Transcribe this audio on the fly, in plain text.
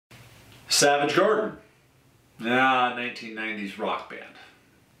Savage Garden. 1990s rock band.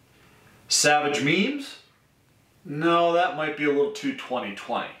 Savage Memes? No, that might be a little too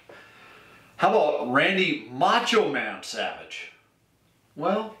 2020. How about Randy Macho Man Savage?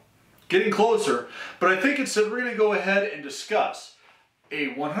 Well, getting closer, but I think instead we're going to go ahead and discuss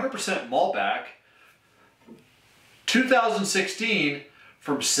a 100% Malbec 2016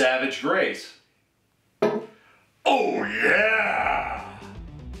 from Savage Grace. Oh yeah!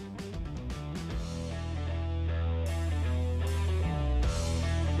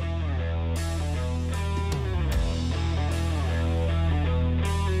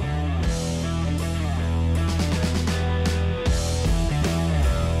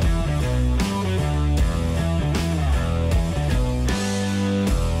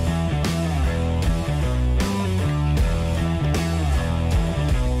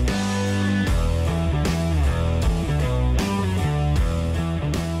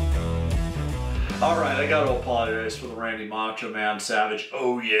 Alright, I gotta apologize for the Randy Macho Man Savage.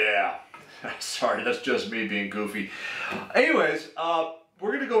 Oh yeah. Sorry, that's just me being goofy. Anyways,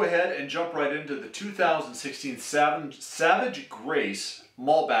 we're gonna go ahead and jump right into the 2016 Savage Grace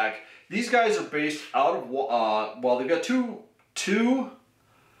Malbec. These guys are based out of, well, they've got two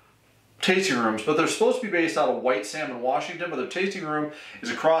tasting rooms, but they're supposed to be based out of White Salmon, Washington, but their tasting room is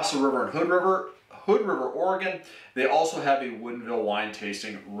across the river in Hood River, Oregon. They also have a Woodinville wine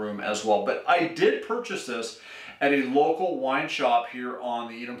tasting room as well. But I did purchase this at a local wine shop here on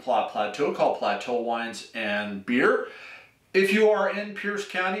the Eden Plateau called Plateau Wines and Beer. If you are in Pierce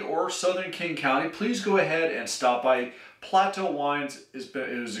County or Southern King County, please go ahead and stop by. Plateau Wines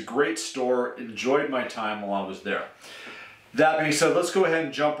is a great store. Enjoyed my time while I was there. That being said, let's go ahead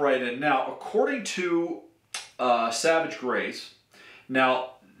and jump right in. Now, according to Savage Grace,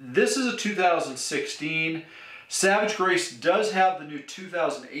 now this is a 2016. Savage Grace does have the new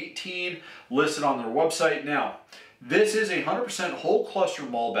 2018 listed on their website. Now, this is a 100% whole cluster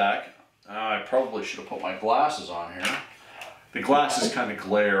Malbec. I probably should have put my glasses on here. The glasses kind of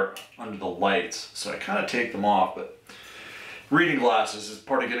glare under the lights, so I kind of take them off, but reading glasses is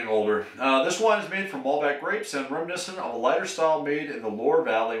part of getting older. This wine is made from Malbec grapes and reminiscent of a lighter style made in the Loire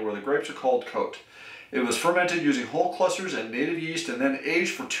Valley where the grapes are called CoT. It was fermented using whole clusters and native yeast and then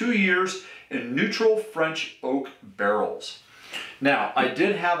aged for 2 years in neutral French oak barrels. Now, I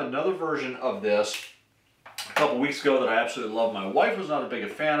did have another version of this a couple weeks ago that I absolutely love. My wife was not a big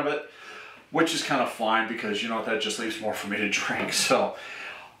fan of it, which is kind of fine because, you know, that just leaves more for me to drink. So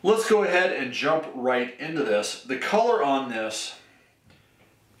let's go ahead and jump right into this. The color on this,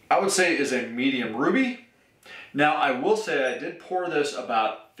 I would say, is a medium ruby. Now, I will say I did pour this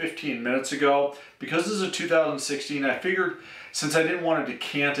about 15 minutes ago. Because this is a 2016, I figured since I didn't want to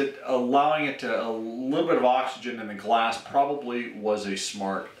decant it, allowing it to a little bit of oxygen in the glass probably was a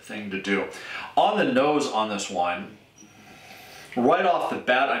smart thing to do. On the nose on this wine, right off the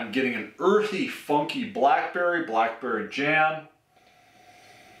bat, I'm getting an earthy, funky blackberry jam.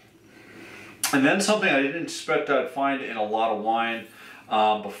 And then something I didn't expect I'd find in a lot of wine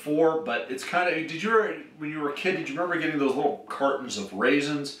before, but it's kind of, when you were a kid, did you remember getting those little cartons of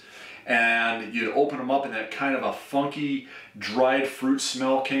raisins? And you'd open them up and that kind of a funky dried fruit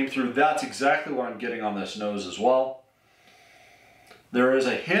smell came through. That's exactly what I'm getting on this nose as well. There is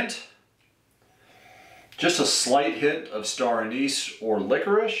a hint, just a slight hint of star anise or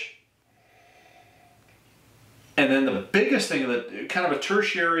licorice. And then the biggest thing, that kind of a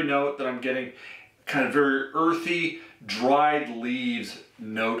tertiary note that I'm getting, kind of very earthy, dried leaves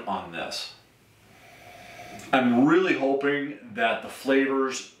note on this. I'm really hoping that the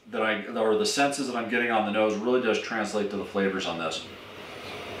flavors or the senses that I'm getting on the nose really does translate to the flavors on this.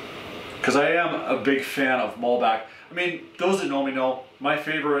 Because I am a big fan of Malbec. I mean, those that know me know, my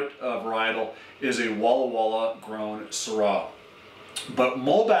favorite varietal is a Walla Walla grown Syrah. But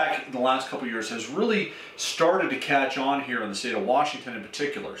Malbec in the last couple of years has really started to catch on here in the state of Washington in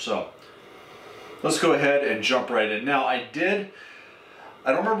particular. So let's go ahead and jump right in. Now, I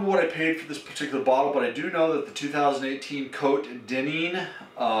don't remember what I paid for this particular bottle, but I do know that the 2018 CoT Deneen,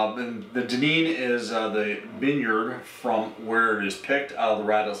 and the Deneen is the vineyard from where it is picked out of the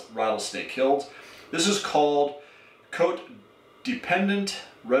Rattlesnake Hills. This is called CoT Dependant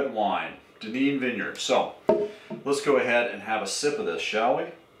Red Wine, Deneen Vineyard. So let's go ahead and have a sip of this, shall we?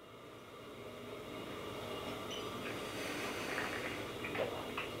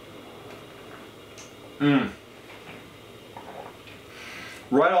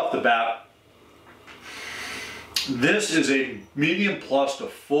 Right off the bat, this is a medium plus to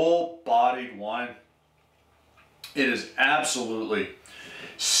full-bodied wine. It is absolutely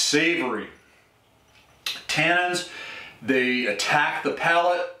savory. Tannins, they attack the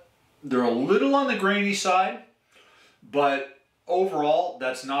palate They're a little on the grainy side, but overall,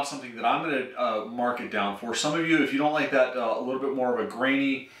 that's not something that I'm going to mark it down for. Some of you, if you don't like that a little bit more of a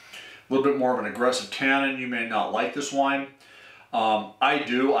grainy, a little bit more of an aggressive tannin, you may not like this wine. I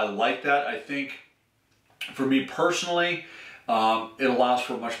do. I like that. I think for me personally, it allows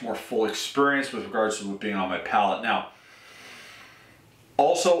for a much more full experience with regards to it being on my palate. Now,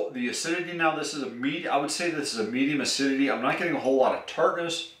 also the acidity. Now this is a medium. I would say this is a medium acidity. I'm not getting a whole lot of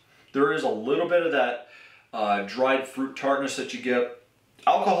tartness. There is a little bit of that dried fruit tartness that you get.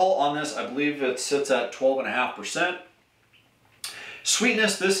 Alcohol on this, I believe it sits at 12.5%.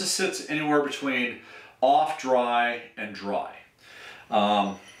 Sweetness, this sits anywhere between off dry and dry.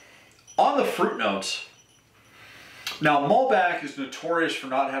 On the fruit notes, now Malbec is notorious for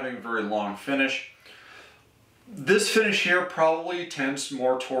not having a very long finish. This finish here probably tends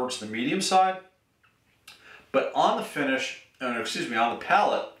more towards the medium side, but on the finish, on the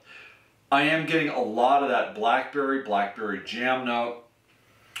palate, I am getting a lot of that blackberry jam note.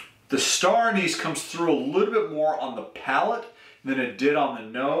 The star anise comes through a little bit more on the palate than it did on the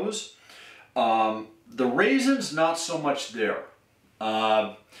nose. The raisins, not so much there.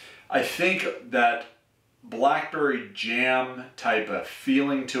 I think that blackberry jam type of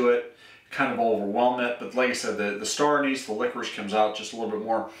feeling to it kind of overwhelmed it, but like I said, the star anise, the licorice comes out just a little bit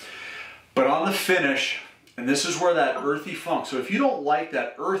more. But on the finish, and this is where that earthy funk, so if you don't like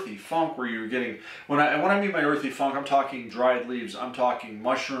that earthy funk where you're getting, when I mean by earthy funk, I'm talking dried leaves, I'm talking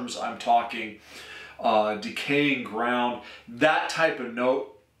mushrooms, I'm talking decaying ground, that type of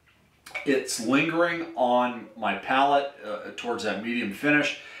note, it's lingering on my palate towards that medium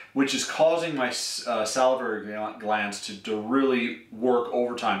finish, which is causing my salivary glands to really work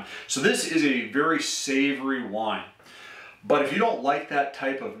overtime. So this is a very savory wine. But if you don't like that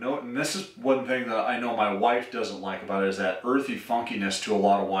type of note, and this is one thing that I know my wife doesn't like about it, is that earthy funkiness to a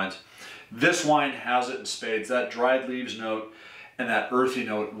lot of wines. This wine has it in spades. That dried leaves note and that earthy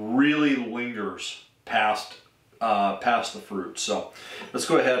note really lingers past the fruit. So let's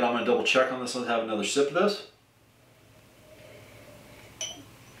go ahead. I'm going to double check on this. Let's have another sip of this.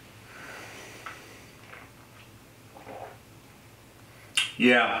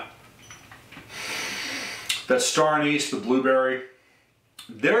 Yeah. That star anise, the blueberry,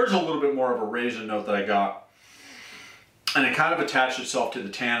 there's a little bit more of a raisin note that I got. And it kind of attached itself to the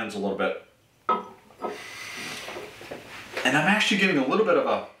tannins a little bit. And I'm actually getting a little bit of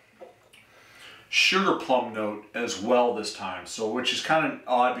a sugar plum note as well this time. So, which is kind of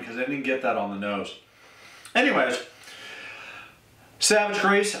odd because I didn't get that on the nose. Anyways, Savage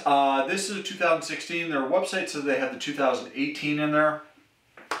Grace, this is a 2016. Their website says they had the 2018 in there.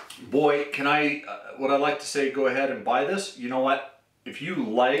 Boy, can I, what I'd like to say, go ahead and buy this. You know what? If you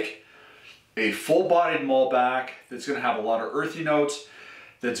like a full-bodied Malbec that's going to have a lot of earthy notes,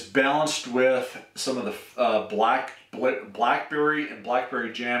 that's balanced with some of the blackberry and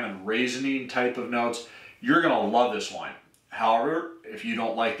blackberry jam and raisinine type of notes, you're going to love this wine. However, if you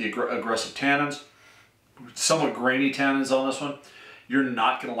don't like the aggressive tannins, somewhat grainy tannins on this one, you're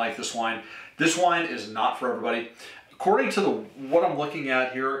not going to like this wine. This wine is not for everybody. According to what I'm looking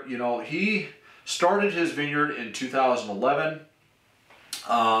at here, you know, he started his vineyard in 2011.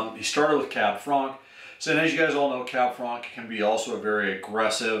 He started with Cab Franc. So, and as you guys all know, Cab Franc can be also a very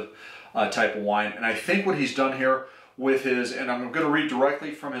aggressive type of wine. And I think what he's done here with his, and I'm going to read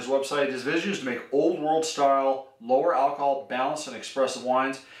directly from his website, his vision is to make old world style, lower alcohol, balanced and expressive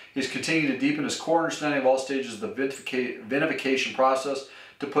wines. He's continuing to deepen his core understanding of all stages of the vinification process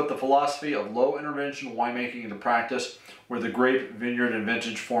to put the philosophy of low intervention winemaking into practice, where the grape, vineyard, and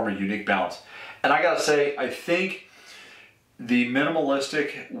vintage form a unique balance. And I gotta say, I think the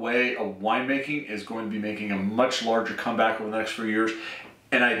minimalistic way of winemaking is going to be making a much larger comeback over the next few years.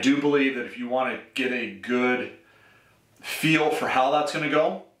 And I do believe that if you want to get a good feel for how that's going to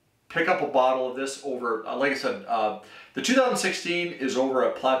go, pick up a bottle of this over, like I said, the 2016 is over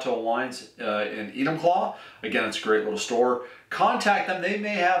at Plateau Wines in Enumclaw. Again, it's a great little store. Contact them. They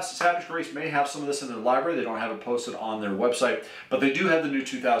may have, Savage Grace may have some of this in their library. They don't have it posted on their website, but they do have the new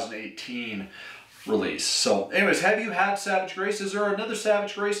 2018 release. So anyways, have you had Savage Grace? Is there another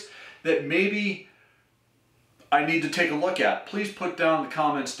Savage Grace that maybe I need to take a look at? Please put down the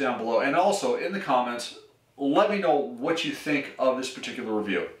comments down below. And also in the comments, let me know what you think of this particular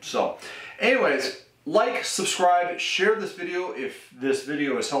review. So anyways, like, subscribe, share this video if this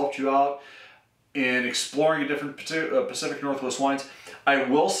video has helped you out in exploring a different Pacific Northwest wines. I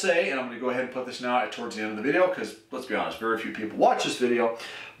will say, and I'm going to go ahead and put this now towards the end of the video because, let's be honest, very few people watch this video,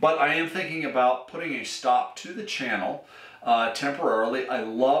 but I am thinking about putting a stop to the channel temporarily. I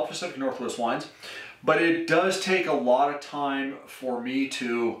love Pacific Northwest wines, but it does take a lot of time for me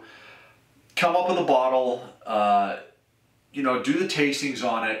to come up with a bottle, you know, do the tastings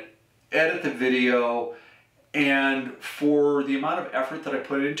on it, edit the video, and for the amount of effort that I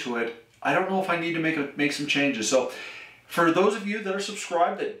put into it, I don't know if I need to make some changes. So for those of you that are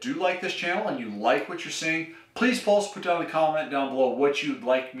subscribed that do like this channel and you like what you're seeing, please also put down a comment down below what you'd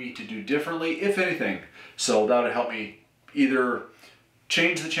like me to do differently, if anything. So that would help me either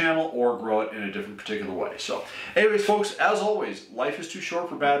change the channel or grow it in a different particular way. So anyways, folks, as always, life is too short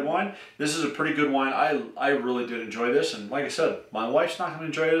for bad wine. This is a pretty good wine. I really did enjoy this. And like I said, my wife's not going to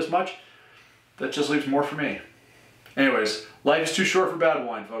enjoy it as much. That just leaves more for me. Anyways, life is too short for bad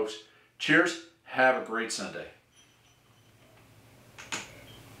wine, folks. Cheers. Have a great Sunday.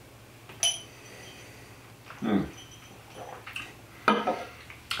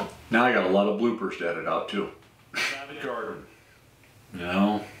 Now I got a lot of bloopers to edit out too. Savage Garden.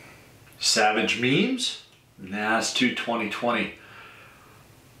 No. Savage Memes? Nah, it's too 2020.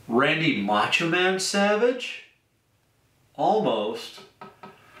 Randy Macho Man Savage? Almost.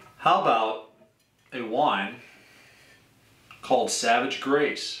 How about a wine called Savage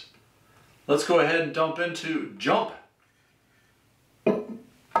Grace? Let's go ahead and jump.